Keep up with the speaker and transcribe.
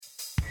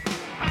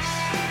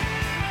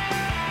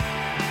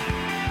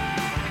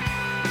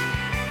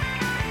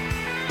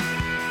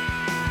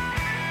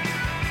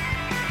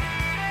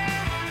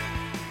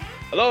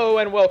Hello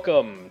and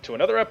welcome to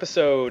another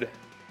episode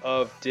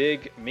of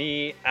Dig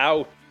Me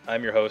Out.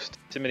 I'm your host,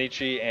 Tim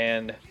Minichi,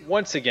 and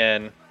once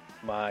again,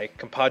 my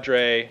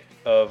compadre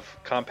of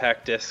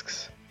compact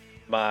discs,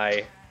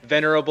 my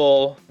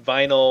venerable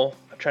vinyl,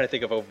 I'm trying to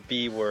think of a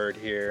V word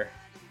here,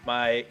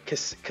 my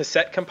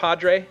cassette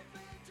compadre.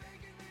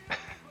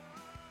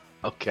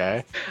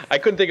 Okay. I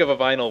couldn't think of a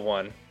vinyl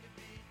one.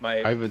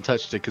 I haven't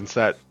touched a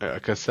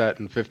cassette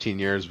in 15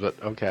 years,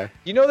 but okay.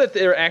 You know that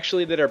there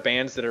are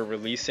bands that are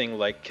releasing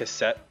like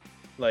cassette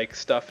like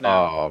stuff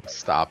now? Oh,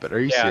 stop it. Are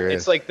you Yeah, serious?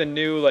 it's like the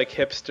new like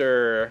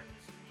hipster,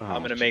 Oh,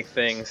 I'm gonna make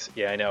things.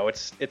 Yeah, I know,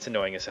 it's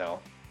annoying as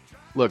hell.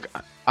 Look,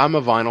 I'm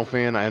a vinyl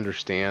fan. I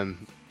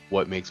understand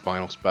what makes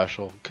vinyl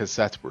special.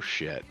 Cassettes were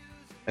shit.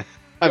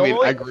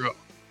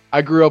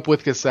 I grew up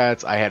with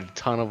cassettes. I had a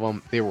ton of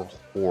them. They were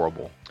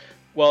horrible.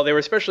 Well, they were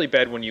especially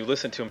bad when you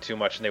listened to them too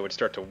much and they would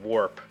start to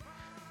warp.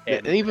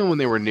 And even when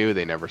they were new,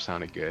 they never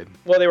sounded good.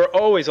 Well, they were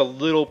always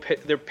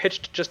they're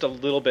pitched just a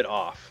little bit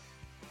off.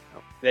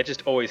 That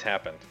just always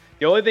happened.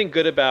 The only thing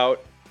good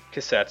about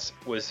cassettes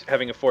was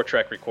having a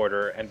 4-track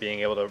recorder and being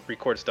able to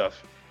record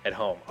stuff at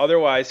home.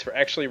 Otherwise, for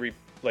actually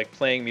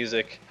playing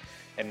music,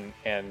 and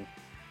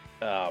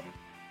I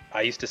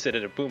used to sit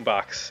at a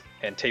boombox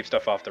and tape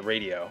stuff off the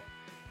radio,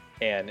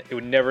 and it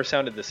would never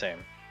sounded the same.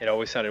 It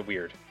always sounded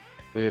weird.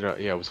 Yeah,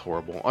 it was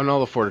horrible. On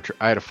all the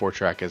I had a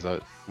 4-track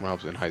when I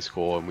was in high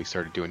school, and we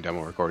started doing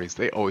demo recordings.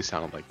 They always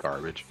sounded like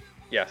garbage.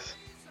 Yes.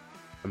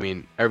 I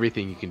mean,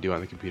 everything you can do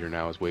on the computer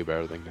now is way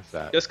better than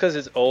cassette. Just because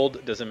it's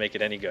old doesn't make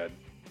it any good.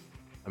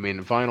 I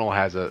mean, vinyl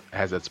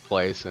has its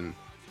place, and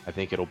I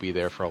think it'll be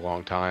there for a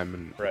long time,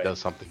 and Right. It does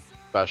something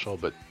special.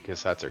 But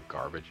cassettes are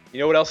garbage. You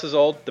know what else is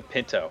old? The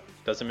Pinto.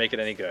 Doesn't make it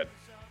any good.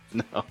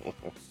 No.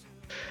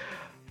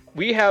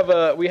 We have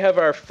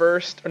our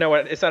first. No,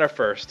 it's not our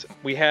first.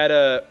 We had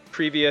a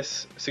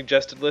previous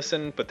suggested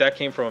listen, but that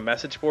came from a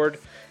message board.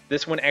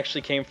 This one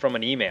actually came from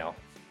an email.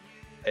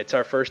 It's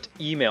our first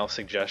email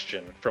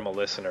suggestion from a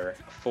listener.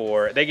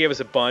 They gave us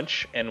a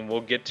bunch, and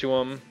we'll get to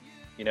them,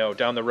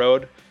 down the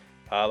road.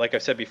 Like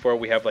I've said before,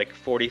 we have like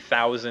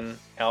 40,000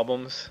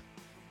 albums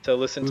to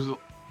listen to.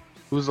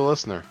 Who's the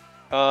listener?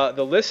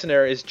 The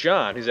listener is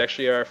John, who's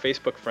actually our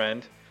Facebook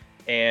friend,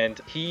 and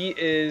he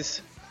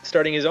is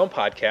starting his own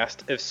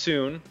podcast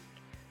soon.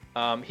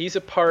 He's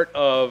a part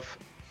of,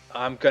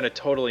 I'm going to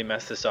totally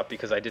mess this up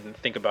because I didn't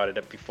think about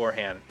it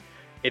beforehand.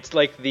 It's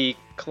like the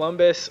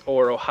Columbus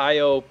or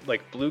Ohio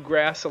like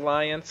Bluegrass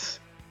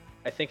Alliance,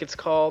 I think it's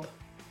called.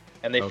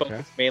 And they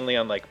focus mainly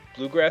on like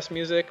bluegrass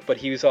music, but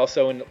he was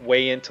also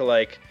way into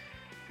like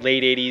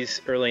late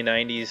 80s, early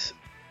 90s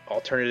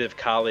alternative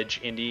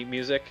college indie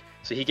music.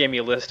 So he gave me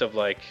a list of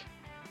like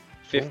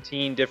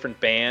 15 different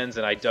bands,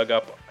 and I dug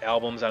up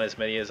albums on as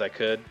many as I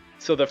could.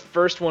 So the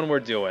first one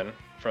we're doing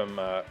from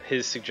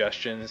his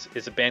suggestions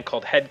is a band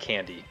called Head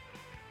Candy,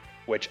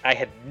 which I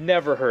had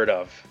never heard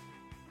of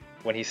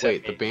when he said.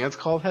 Wait, the band's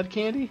called Head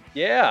Candy?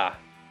 Yeah.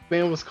 The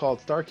band was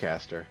called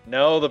Starcaster.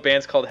 No, the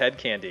band's called Head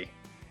Candy.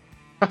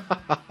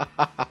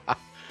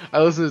 I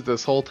listened to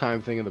this whole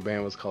time thinking the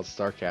band was called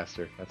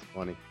Starcaster. That's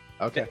funny.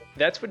 Okay.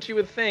 That's what you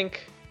would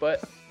think,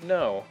 but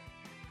no.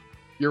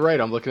 You're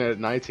right. I'm looking at it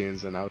in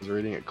iTunes, and I was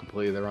reading it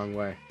completely the wrong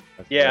way.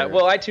 That's Yeah, hilarious.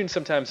 well, iTunes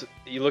sometimes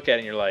you look at it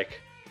and you're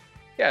like,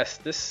 yes,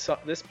 this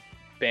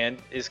band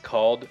is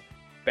called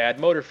Bad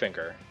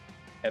Motorfinger,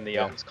 and the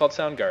album's called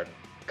Soundgarden,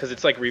 because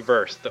it's like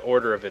reversed. The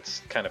order of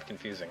it's kind of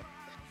confusing.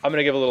 I'm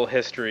gonna give a little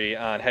history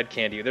on Head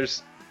Candy.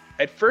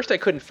 At first I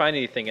couldn't find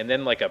anything, and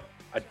then like a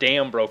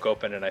dam broke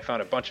open, and I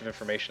found a bunch of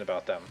information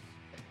about them.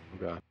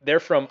 Okay.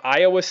 They're from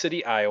Iowa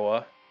City,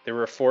 Iowa. They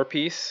were a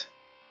 4-piece.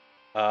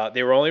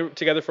 They were only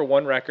together for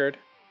one record,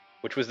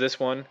 which was this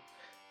one.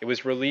 It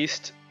was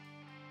released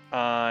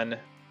on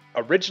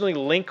originally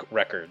Link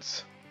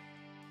Records,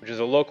 which is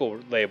a local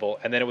label,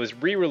 and then it was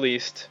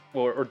re-released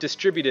or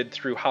distributed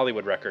through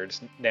Hollywood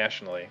Records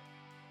nationally.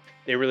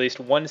 They released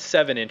one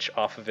 7-inch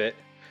off of it,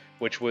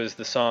 which was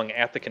the song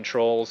At the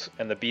Controls,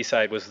 and the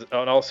B-side was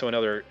also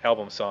another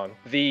album song.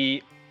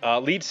 The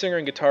lead singer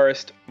and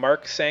guitarist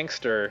Mark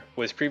Sangster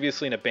was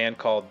previously in a band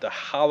called the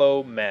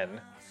Hollow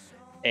Men,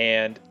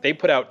 and they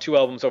put out 2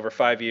 albums over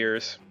 5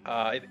 years.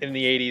 In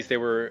the 80s, they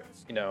were,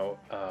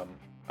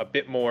 a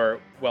bit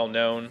more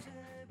well-known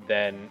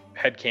than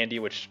Head Candy,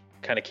 which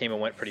kind of came and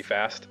went pretty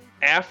fast.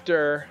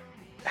 After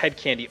Head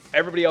Candy,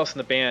 everybody else in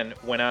the band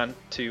went on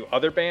to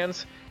other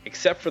bands,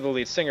 except for the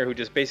lead singer, who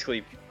just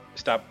basically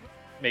stopped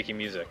making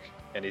music,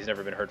 and he's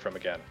never been heard from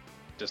again.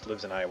 Just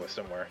lives in Iowa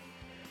somewhere.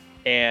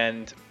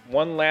 And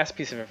one last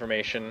piece of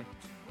information,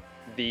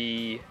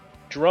 the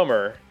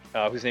drummer,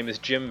 whose name is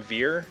Jim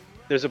Veer,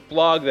 there's a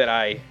blog that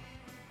I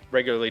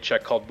regularly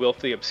check called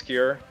Willfully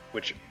Obscure,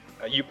 which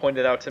you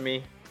pointed out to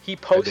me. He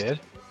posted. I did?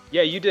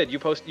 Yeah, you did. You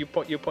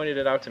pointed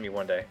it out to me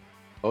one day.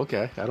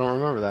 Okay, I don't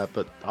remember that,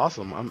 but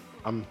awesome.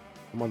 I'm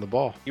on the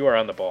ball. You are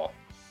on the ball.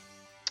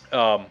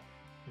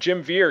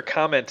 Jim Veer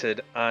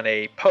commented on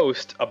a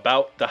post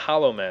about the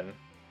Hollow Men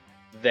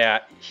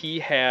that he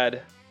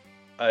had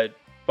a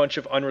bunch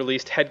of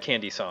unreleased Head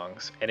Candy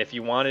songs, and if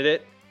you wanted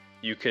it,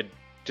 you could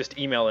just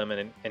email him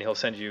and he'll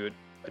send you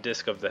a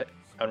disc of the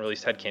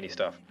unreleased Head Candy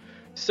stuff.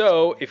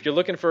 So if you're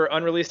looking for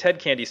unreleased Head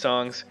Candy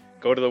songs,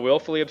 go to the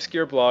Willfully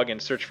Obscure blog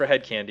and search for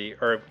Head Candy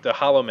or the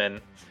Hollow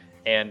Men,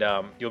 and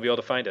you'll be able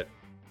to find it.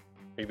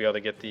 You'll be able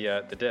to get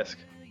the disc.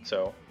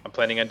 So I'm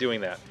planning on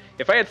doing that.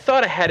 If I had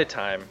thought ahead of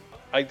time,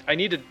 I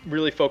need to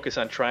really focus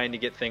on trying to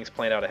get things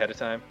planned out ahead of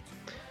time.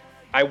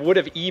 I would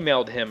have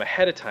emailed him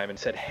ahead of time and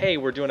said, hey,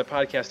 we're doing a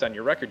podcast on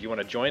your record. You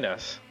want to join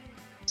us?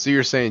 So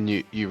you're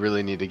saying you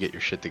really need to get your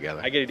shit together?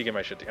 I need to get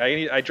my shit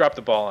together. I dropped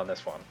the ball on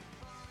this one.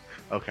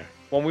 Okay.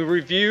 When we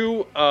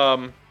review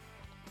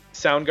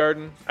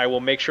Soundgarden, I will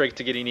make sure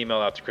to get an email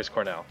out to Chris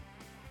Cornell.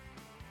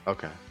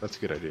 Okay, that's a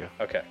good idea.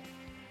 Okay.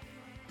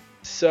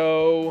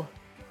 So,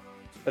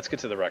 let's get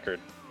to the record.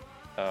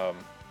 What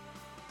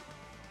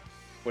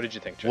did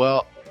you think, Jim?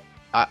 Well,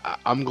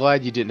 I'm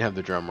glad you didn't have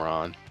the drummer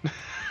on.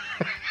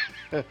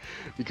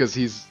 Because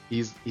he's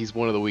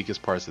one of the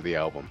weakest parts of the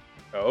album.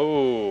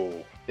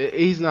 Oh.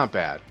 He's not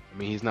bad. I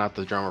mean, he's not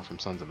the drummer from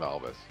Sons of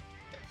Elvis.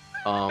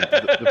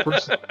 The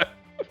person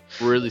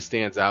really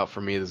stands out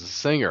for me as a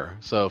singer.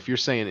 So if you're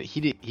saying that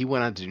he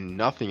went on to do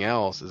nothing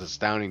else, is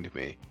astounding to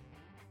me.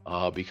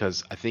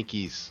 Because I think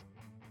he's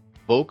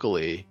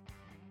vocally,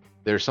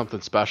 there's something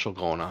special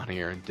going on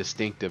here and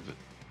distinctive.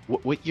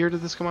 What year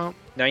did this come out?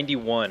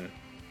 91.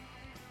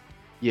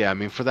 Yeah, I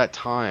mean, for that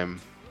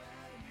time,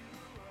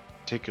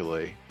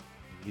 particularly,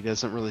 he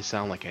doesn't really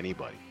sound like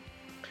anybody.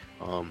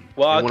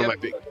 Well,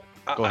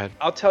 Go ahead.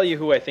 I'll tell you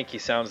who I think he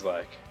sounds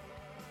like.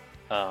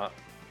 The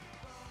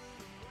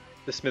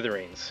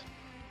Smithereens.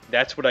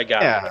 That's what I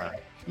got.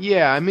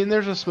 Yeah. I mean,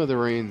 there's a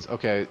Smithereens.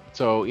 Okay,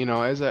 so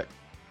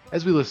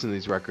as we listen to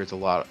these records, a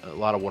lot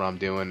of what I'm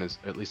doing is,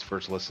 at least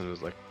first listen,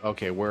 is like,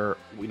 okay, what are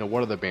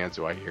the bands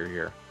do I hear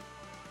here?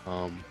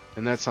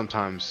 And that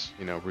sometimes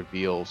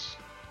reveals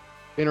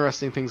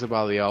interesting things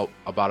about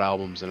about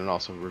albums, and it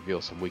also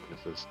reveals some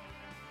weaknesses.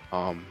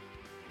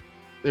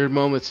 There are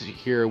moments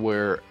here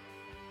where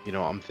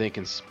I'm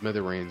thinking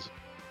Smithereens,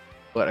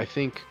 but I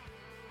think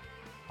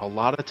a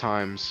lot of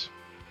times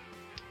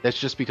that's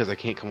just because I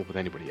can't come up with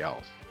anybody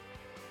else.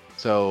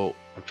 So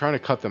I'm trying to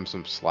cut them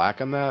some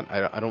slack on that.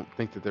 I don't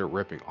think that they're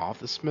ripping off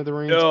the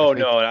Smithereens. No,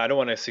 I don't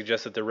want to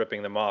suggest that they're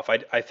ripping them off.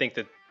 I think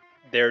that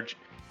they're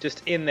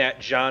just in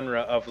that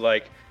genre of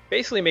like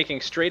basically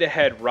making straight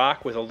ahead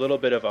rock with a little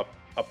bit of a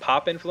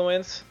pop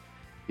influence.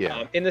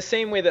 Yeah. In the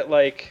same way that,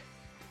 like,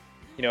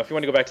 if you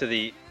want to go back to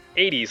the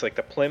 80s, like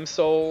the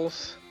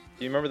Plimsouls.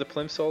 Do you remember the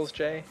Plimsouls,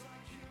 Jay?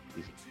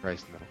 Jesus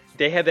Christ, no.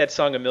 They had that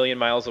song "A Million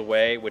Miles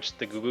Away," which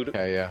the Goo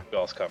Goo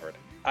Dolls covered.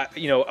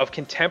 Of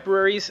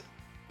contemporaries,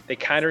 they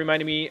kind of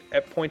reminded me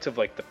at points of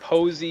like the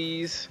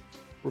Posies,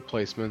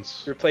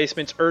 Replacements,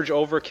 Urge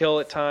Overkill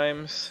at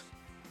times,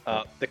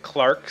 the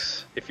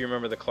Clarks, if you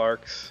remember the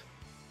Clarks.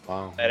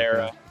 Wow. That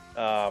era.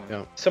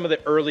 Yeah. Some of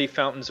the early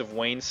Fountains of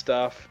Wayne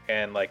stuff,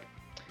 and like,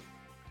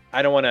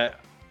 I don't want to,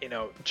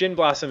 Gin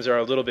Blossoms are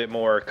a little bit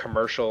more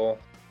commercial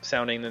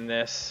sounding than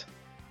this,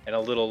 and a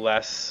little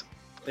less.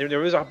 There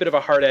was a bit of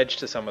a hard edge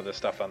to some of the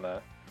stuff on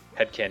the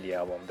Head Candy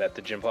album that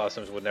the Gin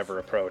Blossoms would never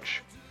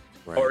approach,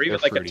 right. Or even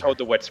like a Toad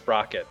the Wet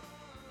Sprocket.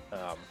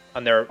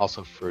 On their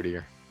also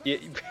fruitier. Yeah,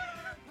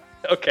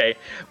 okay,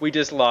 we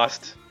just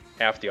lost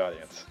half the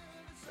audience.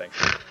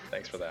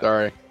 Thanks for that.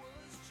 Sorry.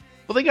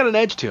 Well, they got an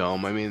edge to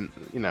them. I mean,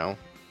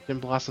 Gin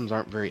Blossoms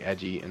aren't very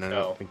edgy, and I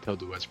don't think Toad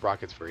the Wet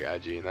Sprocket's very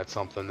edgy, and that's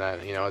something that,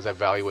 as I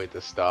evaluate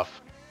this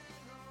stuff,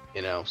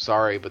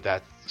 sorry, but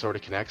that sort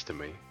of connects to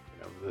me.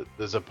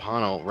 The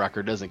Zappano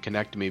record doesn't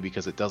connect to me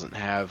because it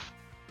has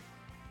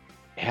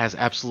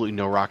absolutely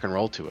no rock and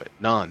roll to it.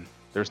 None.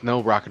 There's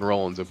no rock and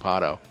roll in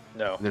Zappano.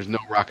 No. And there's no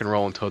rock and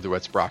roll in Toad the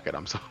Wet Sprocket.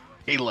 I'm sorry.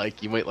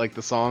 Like, you might like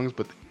the songs,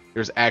 but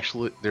there's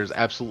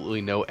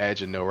absolutely no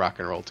edge and no rock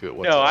and roll to it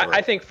whatsoever. No,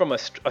 I think from a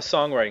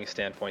songwriting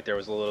standpoint, there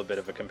was a little bit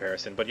of a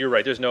comparison, but you're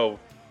right. There's no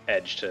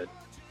edge to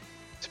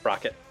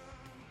Sprocket.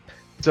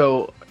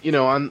 So,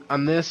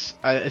 on this,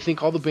 I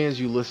think all the bands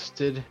you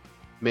listed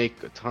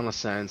make a ton of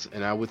sense,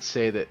 and I would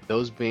say that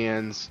those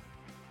bands,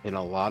 in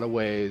a lot of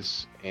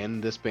ways,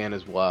 and this band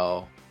as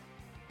well,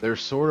 they're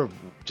sort of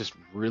just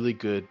really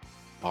good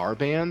bar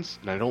bands,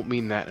 and I don't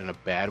mean that in a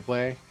bad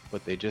way,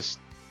 but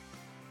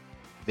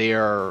they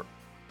are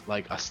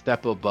like a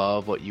step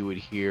above what you would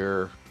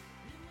hear,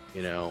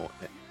 in a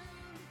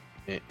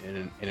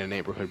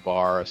neighborhood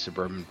bar, a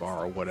suburban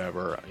bar, or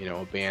whatever.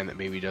 A band that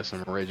maybe does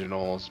some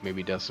originals,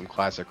 maybe does some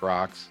classic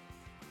rocks,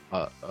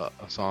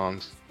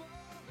 songs,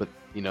 but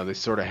they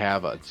sort of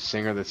have a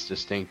singer that's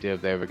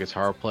distinctive. They have a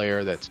guitar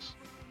player that's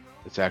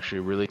actually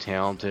really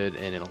talented,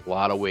 and in a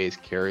lot of ways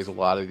carries a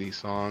lot of these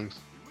songs.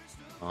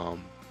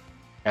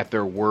 At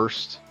their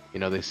worst,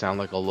 they sound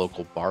like a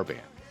local bar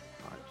band.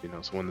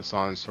 So when the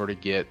songs sort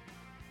of get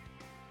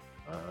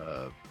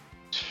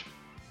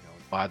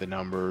by the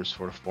numbers,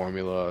 sort of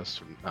formula,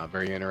 sort of not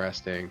very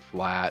interesting,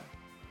 flat,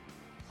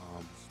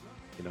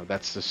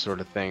 that's the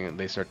sort of thing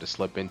they start to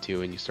slip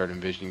into, and you start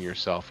envisioning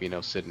yourself,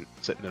 sitting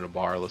in a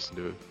bar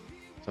listening to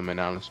some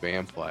anonymous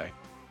band play.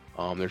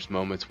 There's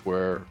moments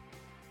where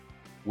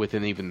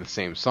within even the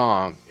same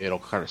song, it'll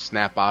kind of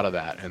snap out of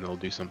that and they'll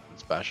do something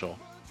special.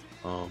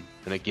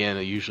 And again,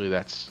 usually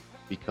that's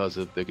because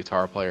of the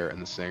guitar player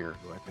and the singer,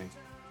 who I think,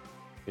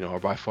 are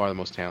by far the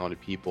most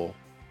talented people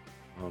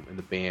in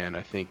the band.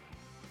 I think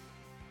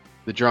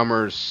the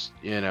drummers,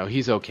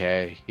 he's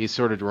okay. He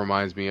sort of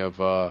reminds me of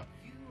I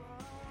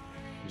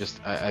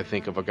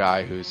think of a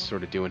guy who's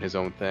sort of doing his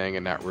own thing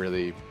and not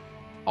really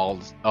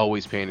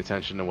always paying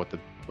attention to what the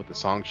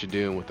song should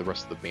do and what the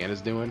rest of the band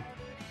is doing.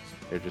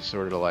 They're just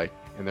sort of like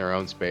in their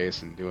own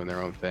space and doing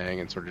their own thing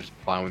and sort of just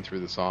plowing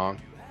through the song.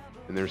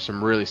 And there's some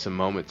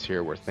moments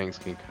here where things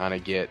can kind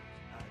of get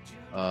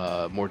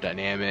more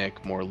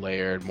dynamic, more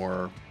layered,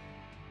 more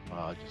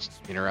just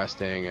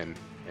interesting, and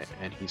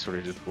he sort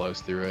of just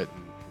blows through it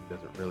and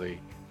doesn't really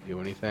do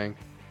anything.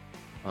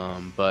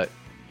 But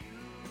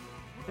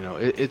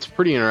it's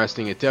pretty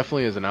interesting. It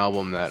definitely is an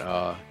album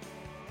that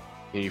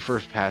you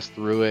first pass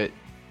through it,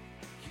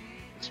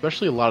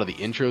 especially a lot of the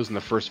intros and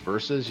the first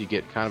verses, you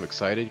get kind of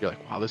excited. You're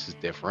like, wow, this is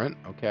different.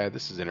 Okay,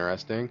 this is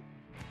interesting.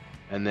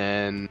 And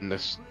then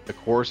the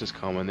chorus is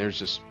coming. There's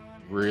just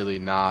really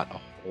not a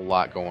whole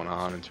lot going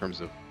on in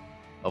terms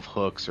of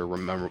hooks or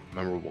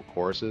memorable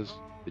choruses.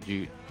 Did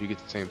you get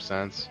the same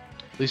sense?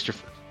 At least your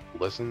first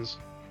listens?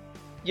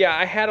 Yeah,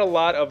 I had a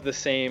lot of the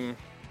same,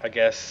 I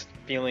guess,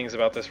 feelings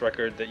about this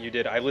record that you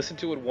did. I listened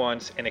to it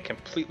once and it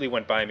completely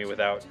went by me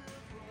without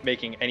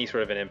making any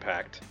sort of an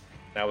impact.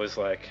 And I was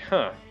like,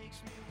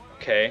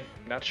 okay,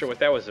 not sure what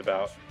that was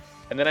about.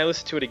 And then I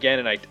listened to it again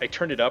and I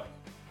turned it up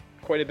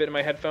quite a bit in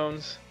my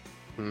headphones.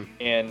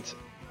 And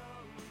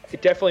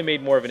it definitely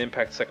made more of an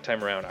impact the second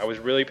time around. I was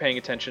really paying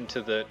attention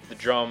to the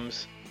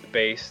drums, the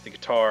bass, the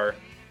guitar,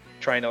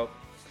 trying to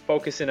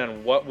focus in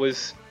on what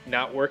was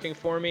not working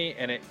for me.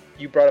 And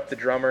you brought up the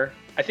drummer.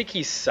 I think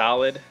he's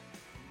solid,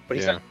 but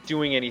he's not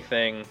doing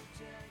anything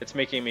that's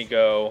making me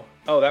go,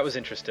 oh, that was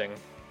interesting.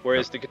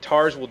 Whereas the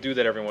guitars will do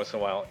that every once in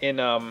a while. In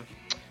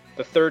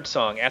the third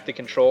song, At the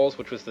Controls,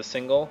 which was the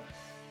single,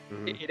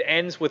 it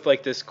ends with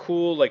like this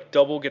cool like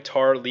double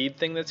guitar lead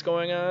thing that's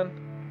going on.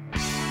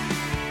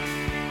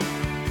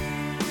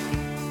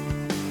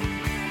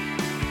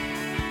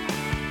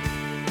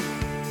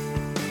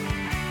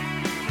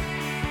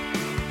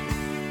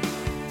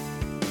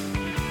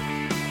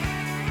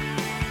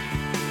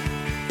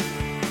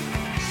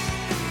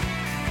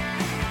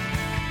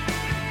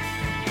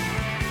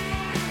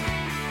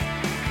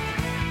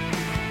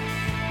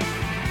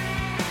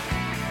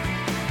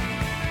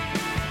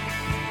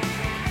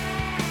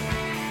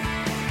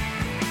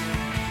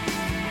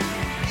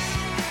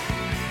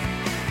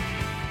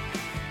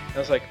 I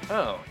was like,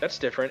 oh, that's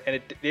different.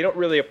 And they don't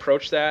really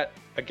approach that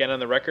again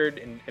on the record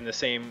in the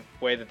same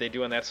way that they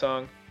do on that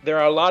song. There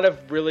are a lot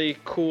of really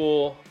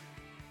cool,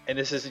 and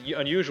this is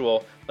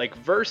unusual, like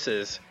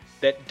verses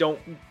that don't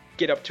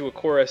get up to a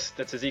chorus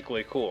that's as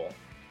equally cool.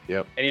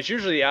 Yep. And it's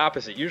usually the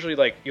opposite. Usually,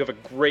 like, you have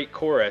a great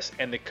chorus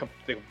and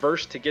the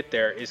verse to get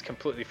there is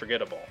completely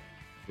forgettable.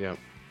 Yep.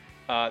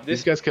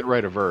 These guys could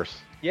write a verse.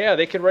 Yeah,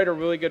 they can write a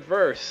really good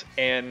verse.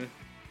 And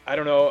I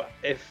don't know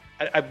if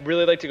I'd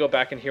really like to go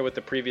back and hear what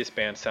the previous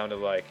band sounded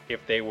like,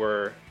 if they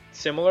were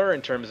similar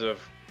in terms of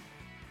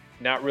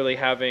not really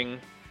having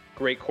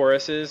great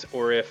choruses,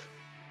 or if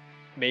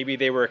maybe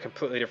they were a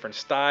completely different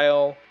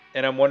style.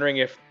 And I'm wondering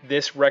if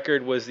this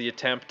record was the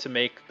attempt to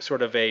make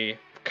sort of a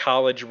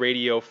college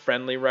radio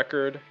friendly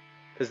record,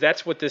 because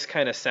that's what this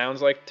kind of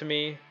sounds like to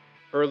me.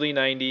 Early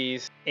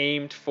 90s,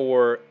 aimed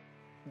for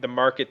the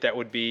market that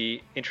would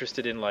be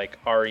interested in like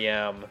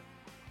REM,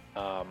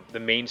 the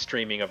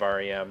mainstreaming of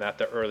REM, not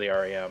the early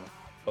REM,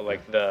 but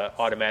like the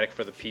Automatic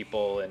for the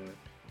People and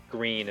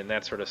Green and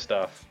that sort of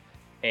stuff.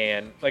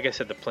 And like I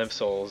said, the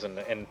Plimsouls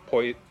and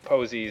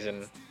Posies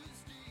and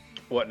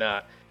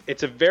whatnot.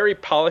 It's a very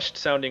polished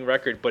sounding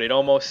record, but it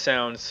almost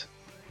sounds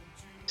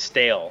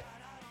stale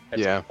at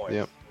some point.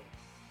 Yeah,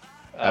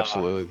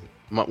 absolutely.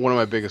 One of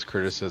my biggest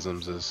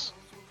criticisms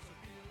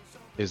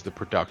is the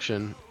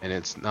production, and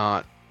it's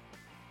not,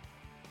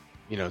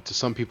 to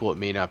some people it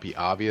may not be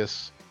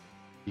obvious,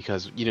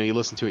 because you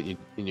listen to it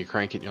and you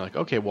crank it and you're like,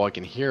 okay, well, I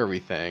can hear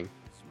everything,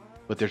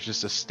 but there's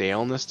just a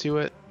staleness to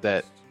it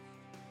that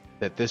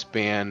this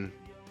band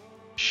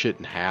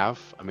shouldn't have.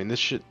 I mean, this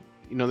should,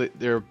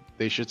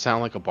 they should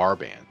sound like a bar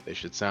band. They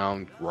should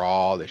sound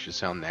raw. They should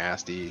sound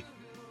nasty.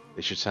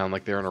 They should sound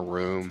like they're in a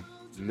room.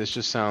 And this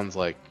just sounds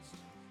like,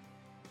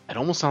 it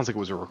almost sounds like it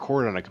was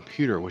recorded on a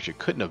computer, which it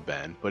couldn't have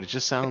been, but it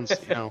just sounds,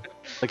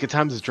 like at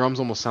times the drums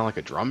almost sound like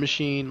a drum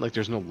machine. Like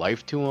there's no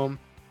life to them.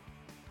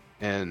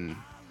 And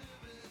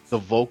the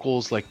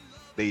vocals, like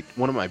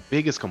one of my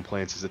biggest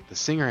complaints is that the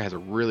singer has a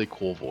really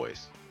cool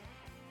voice.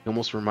 He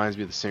almost reminds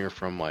me of the singer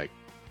from like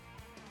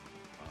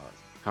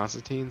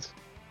Constantine's.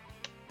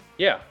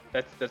 Yeah,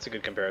 that's a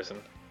good comparison.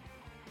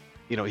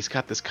 He's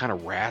got this kind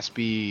of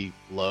raspy,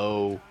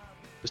 low,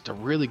 just a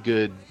really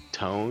good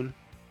tone.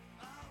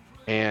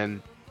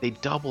 And they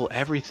double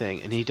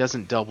everything, and he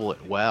doesn't double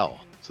it well.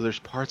 So there's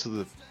parts of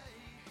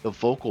the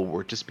vocal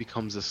where it just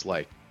becomes this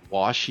like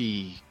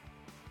washy,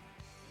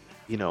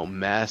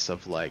 mess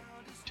of like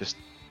just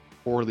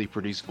poorly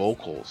produced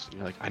vocals.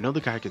 You're like, I know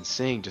the guy can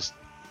sing, just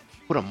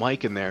put a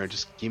mic in there and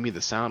just give me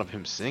the sound of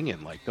him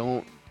singing. Like,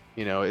 don't,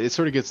 it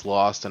sort of gets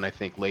lost in, I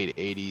think, late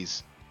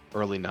 80s,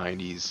 early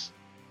 90s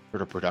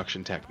sort of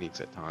production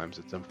techniques at times.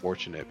 It's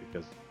unfortunate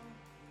because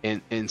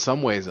in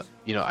some ways,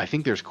 I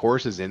think there's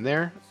choruses in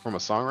there from a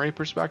songwriting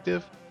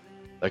perspective.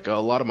 Like a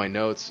lot of my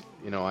notes,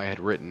 I had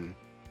written,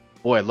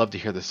 boy, I'd love to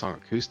hear this song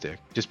acoustic,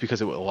 just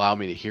because it would allow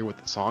me to hear what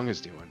the song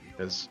is doing,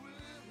 because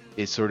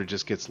it sort of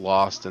just gets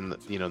lost, and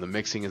the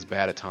mixing is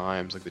bad at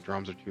times, like the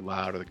drums are too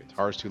loud or the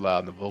guitar's too loud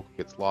and the vocal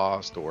gets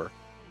lost, or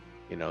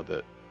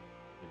the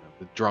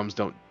drums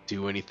don't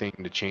do anything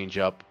to change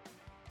up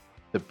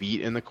the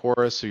beat in the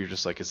chorus, so you're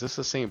just like, is this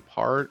the same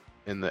part?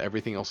 And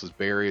everything else is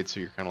buried, so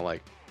you're kind of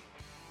like,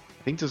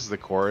 I think this is the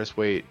chorus.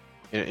 Wait,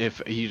 and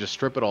if you just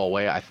strip it all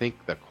away, I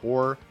think the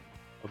core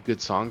of good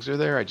songs are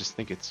there. I just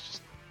think it's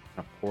just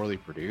kind of poorly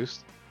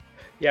produced.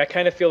 Yeah, I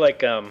kind of feel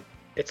like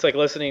it's like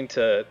listening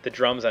to the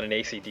drums on an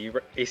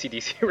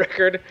AC/DC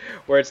record,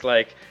 where it's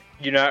like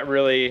you're not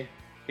really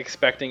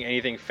expecting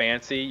anything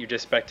fancy. You're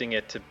just expecting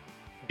it to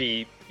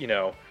be,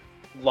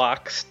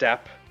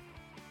 lockstep,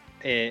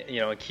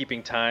 and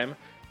keeping time.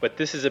 But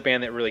this is a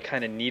band that really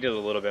kind of needed a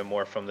little bit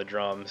more from the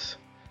drums.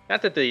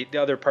 Not that the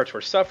other parts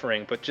were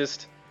suffering, but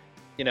just,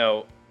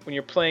 when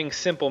you're playing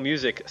simple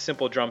music,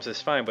 simple drums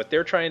is fine. But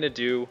they're trying to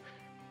do,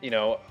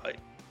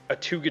 a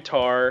two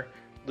guitar,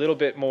 little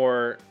bit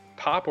more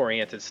pop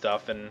oriented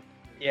stuff, and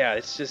yeah,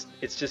 it's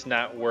just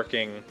not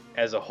working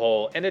as a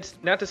whole. And it's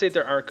not to say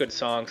there aren't good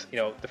songs.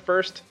 The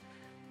first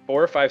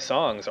 4 or 5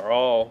 songs are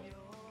all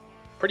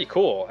pretty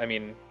cool. I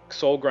mean,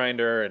 Soul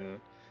Grinder and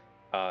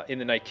In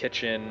the Night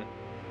Kitchen.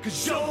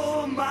 'Cause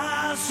you're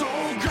my soul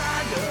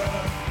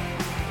grinder.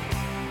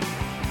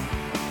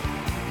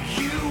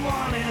 You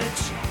want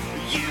it,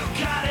 you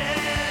got it.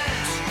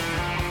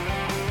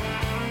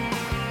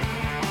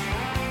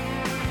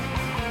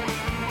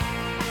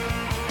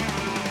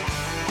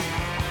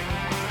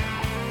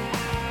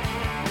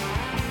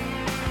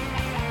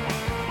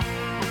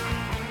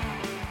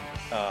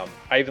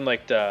 I even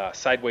liked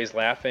Sideways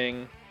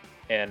Laughing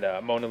and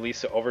Mona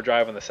Lisa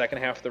Overdrive on the second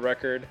half of the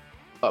record.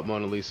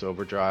 Mona Lisa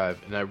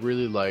Overdrive, and I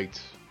really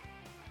liked,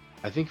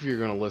 I think if you're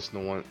going to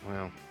listen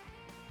to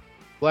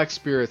Black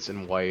Spirits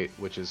in White,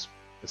 which is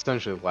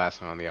essentially the last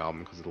song on the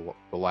album, because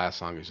the last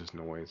song is just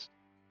noise.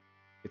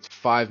 It's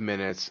 5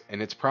 minutes,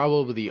 and it's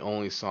probably the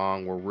only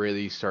song where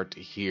really start to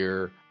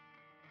hear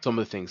some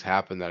of the things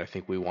happen that I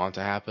think we want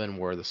to happen,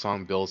 where the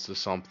song builds to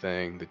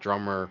something, the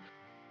drummer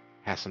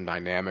has some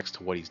dynamics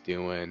to what he's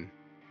doing.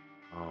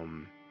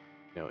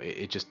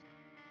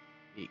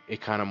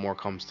 It kind of more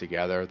comes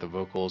together. The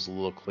vocal is a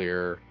little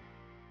clearer.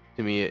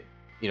 To me,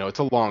 it's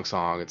a long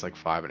song. It's like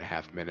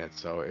 5.5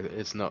 minutes, so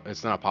it's not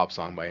a pop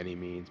song by any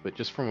means. But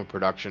just from a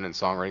production and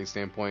songwriting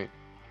standpoint,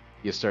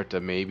 you start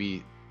to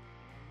maybe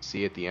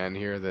see at the end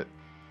here that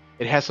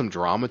it has some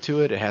drama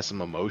to it. It has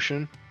some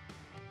emotion,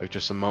 like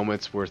just some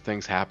moments where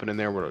things happen in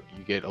there where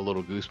you get a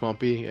little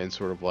goosebumpy and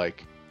sort of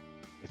like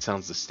it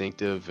sounds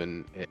distinctive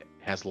and it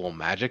has a little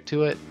magic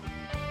to it.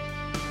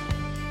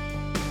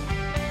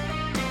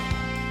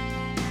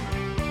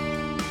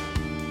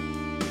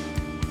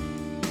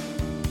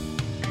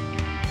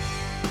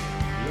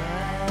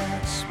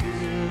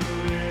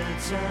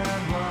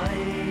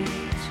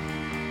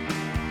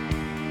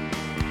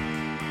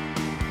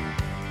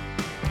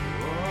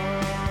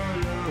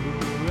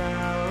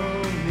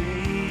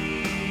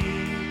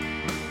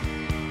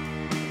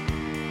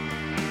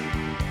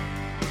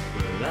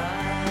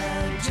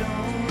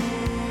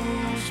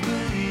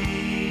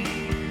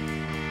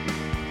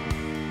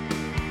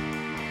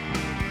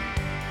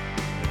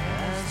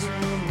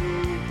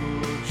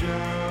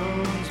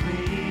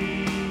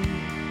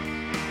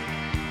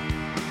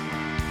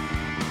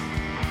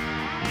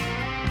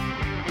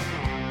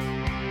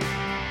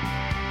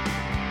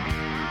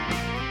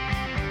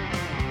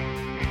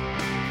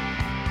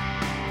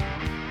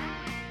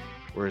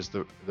 Whereas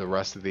the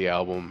rest of the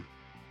album,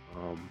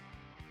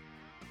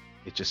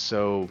 it's just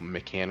so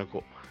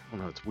mechanical. I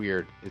don't know, it's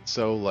weird. It's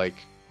so like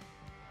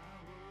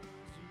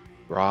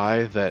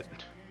dry that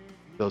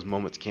those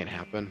moments can't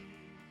happen.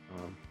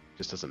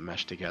 Just doesn't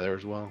mesh together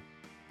as well.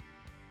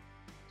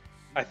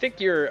 I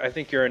think your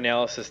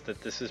analysis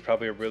that this is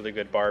probably a really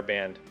good bar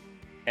band,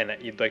 and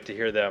that you'd like to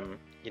hear them,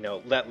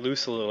 let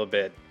loose a little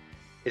bit,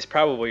 is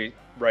probably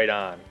right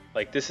on.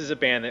 Like, this is a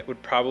band that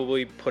would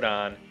probably put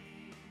on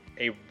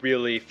a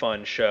really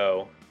fun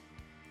show.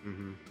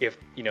 Mm-hmm.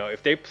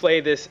 If they play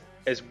this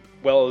as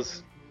well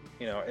as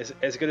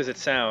as good as it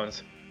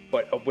sounds,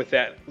 but with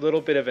that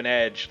little bit of an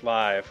edge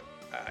live,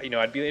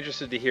 I'd be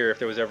interested to hear if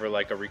there was ever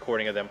like a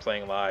recording of them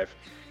playing live,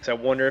 because I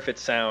wonder if it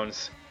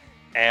sounds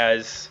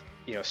as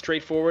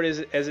straightforward as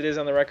it is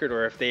on the record,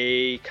 or if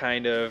they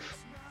kind of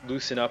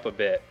loosen up a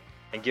bit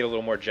and get a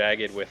little more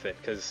jagged with it,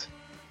 because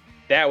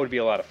that would be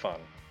a lot of fun.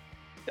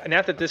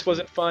 Not that this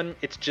wasn't fun,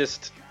 it's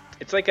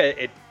like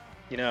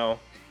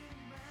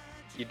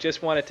you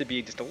just want it to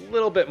be just a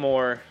little bit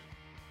more,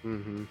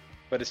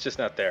 but it's just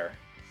not there.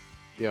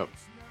 Yep.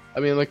 I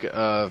mean, like,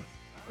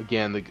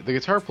 again, the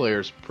guitar player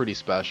is pretty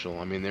special.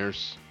 I mean,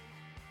 there's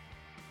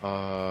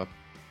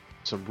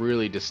some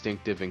really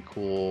distinctive and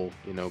cool,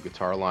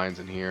 guitar lines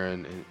in here,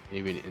 and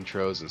even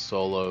intros and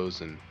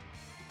solos, and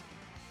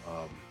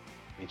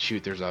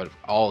shoot, there's an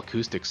all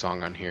acoustic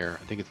song on here.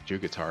 I think it's Drew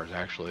Guitars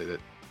actually, that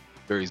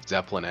very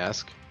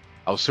Zeppelin-esque.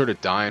 I was sort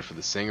of dying for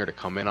the singer to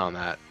come in on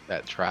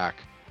that track,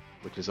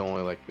 which is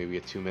only like maybe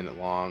a 2-minute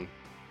long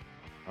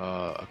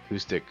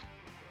acoustic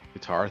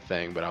guitar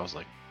thing, but I was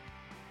like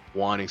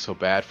wanting so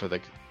bad for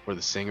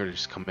the singer to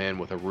just come in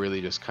with a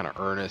really just kind of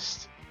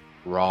earnest,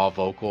 raw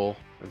vocal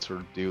and sort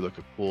of do like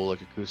a cool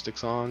like acoustic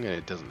song, and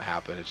it doesn't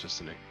happen. It's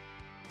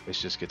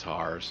just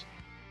guitars,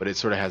 but it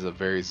sort of has a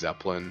very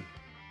Zeppelin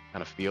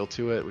kind of feel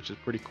to it, which is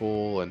pretty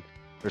cool. And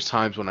there's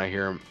times when I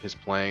hear his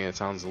playing, it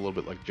sounds a little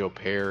bit like Joe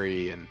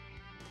Perry, and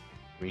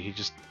I mean, he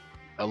just,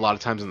 a lot of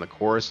times in the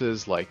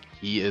choruses, like,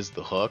 he is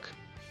the hook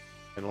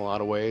in a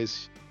lot of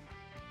ways.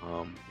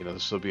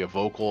 This will be a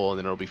vocal, and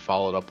then it'll be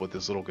followed up with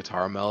this little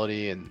guitar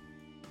melody, and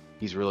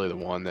he's really the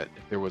one that,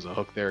 if there was a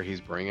hook there,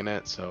 he's bringing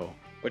it. So,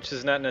 which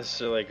is not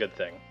necessarily a good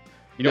thing.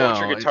 You don't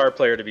want your guitar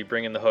player to be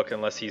bringing the hook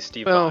unless he's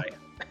Steve Vai.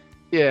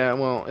 Yeah,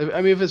 well,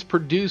 if it's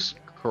produced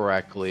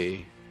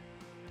correctly,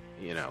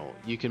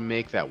 you can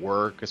make that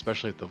work,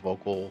 especially if the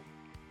vocal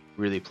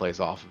really plays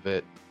off of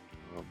it.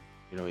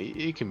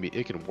 It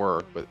can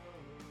work, but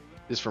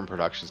just from a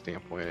production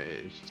standpoint,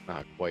 it's just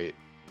not quite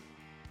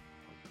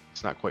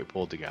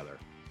pulled together.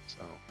 So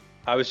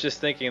I was just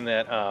thinking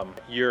that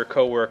your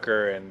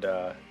coworker and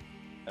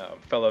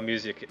fellow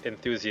music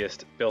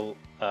enthusiast Bill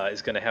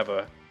is going to have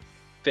a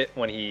fit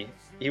when he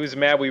was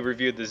mad we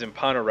reviewed the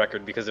Zimpano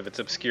record because of its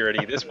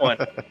obscurity. This one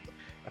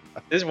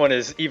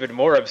is even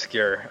more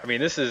obscure. I mean,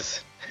 this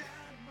is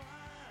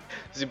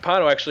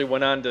Zimpano actually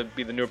went on to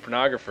be the New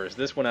Pornographers.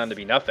 This went on to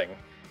be nothing.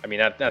 I mean,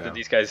 not that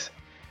these guys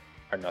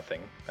are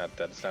nothing.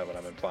 That's not what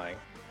I'm implying.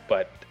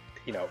 But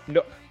no,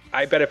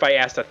 I bet if I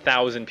asked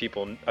 1,000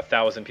 people,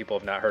 1,000 people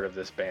have not heard of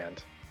this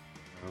band.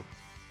 Oh.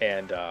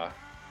 And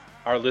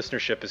our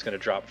listenership is going to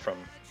drop from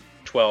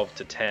 12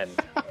 to 10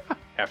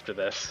 after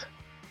this.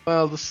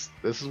 Well, this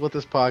is what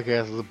this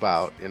podcast is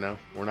about.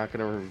 We're not going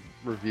to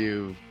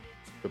review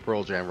the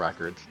Pearl Jam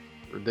records.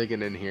 We're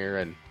digging in here,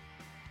 and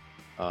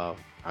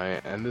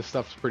and this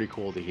stuff's pretty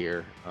cool to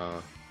hear.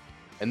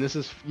 And this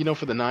is,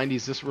 for the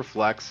 90s, this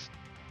reflects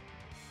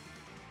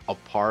a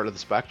part of the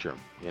spectrum,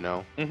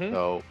 Mm-hmm.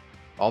 So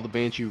all the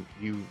bands you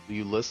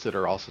listed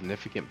are all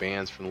significant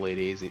bands from the late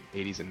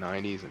 80s and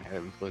 90s and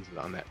have influences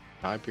on that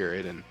time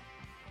period. And,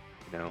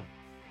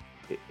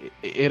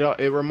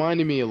 it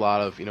reminded me a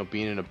lot of,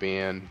 being in a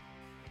band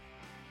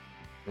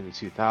in the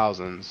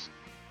 2000s.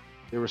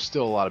 There were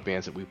still a lot of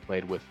bands that we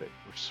played with that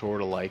were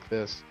sort of like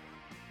this.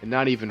 And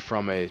not even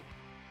from a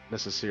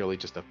necessarily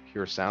just a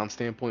pure sound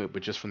standpoint,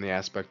 but just from the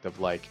aspect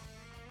of like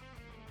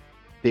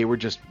they were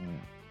just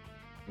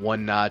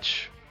one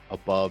notch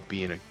above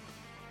being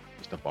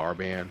just a bar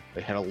band. They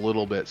had a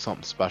little bit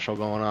something special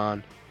going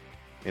on.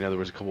 There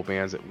was a couple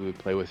bands that we would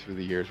play with through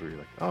the years where you're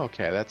like, oh,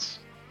 okay, that's,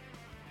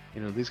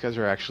 these guys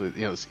are actually,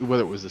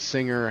 whether it was the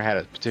singer had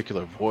a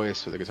particular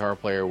voice or the guitar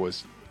player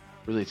was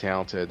really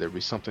talented, there'd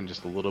be something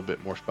just a little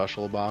bit more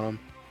special about them.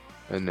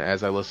 And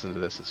as I listen to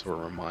this, it sort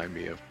of reminded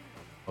me of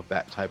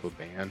that type of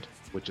band,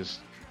 which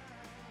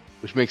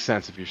makes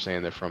sense if you're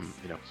saying they're from,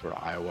 sort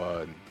of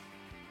Iowa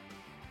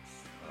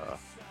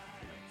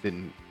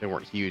and they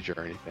weren't huge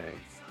or anything,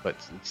 but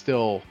it's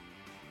still,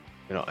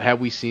 had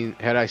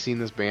I seen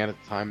this band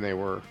at the time they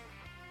were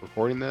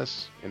recording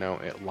this,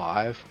 at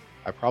live,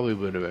 I probably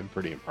would have been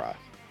pretty impressed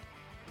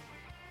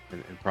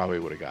and probably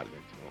would have gotten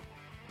into them.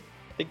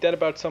 I think that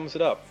about sums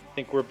it up. I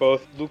think we're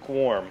both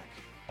lukewarm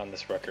on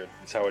this record.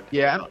 That's how it.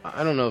 Yeah,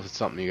 I don't know if it's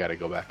something you got to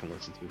go back and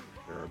listen to for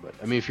sure, but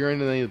I mean, if you're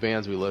into any of the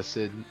bands we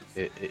listed,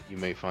 you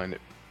may find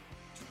it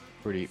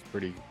pretty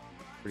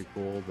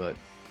cool, but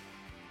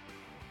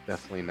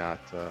definitely not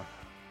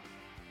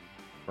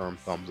firm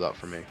thumbs up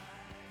for me.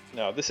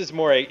 No, this is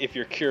more if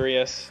you're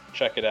curious,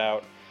 check it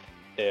out.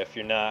 If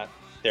you're not,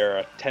 there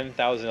are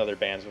 10,000 other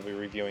bands we'll be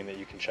reviewing that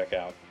you can check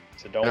out.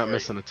 So don't. You're not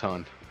missing a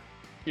ton.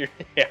 Yeah.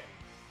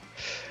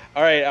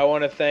 All right, I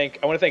want to thank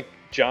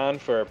John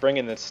for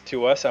bringing this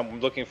to us.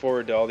 I'm looking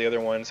forward to all the other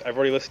ones. I've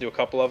already listened to a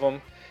couple of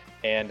them,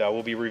 and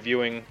we'll be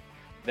reviewing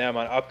them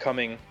on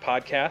upcoming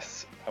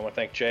podcasts. I want to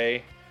thank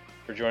Jay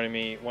for joining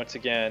me once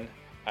again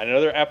on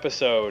another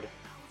episode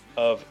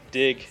of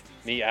Dig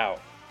Me Out.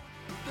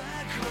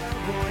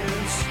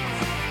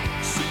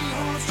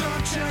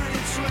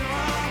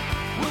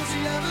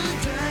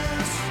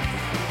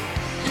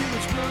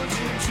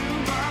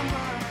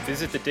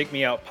 Visit the Dig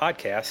Me Out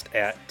podcast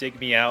at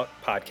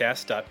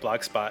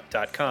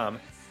digmeoutpodcast.blogspot.com.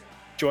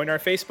 Join our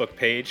Facebook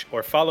page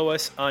or follow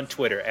us on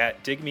Twitter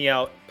at Dig Me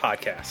Out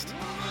Podcast.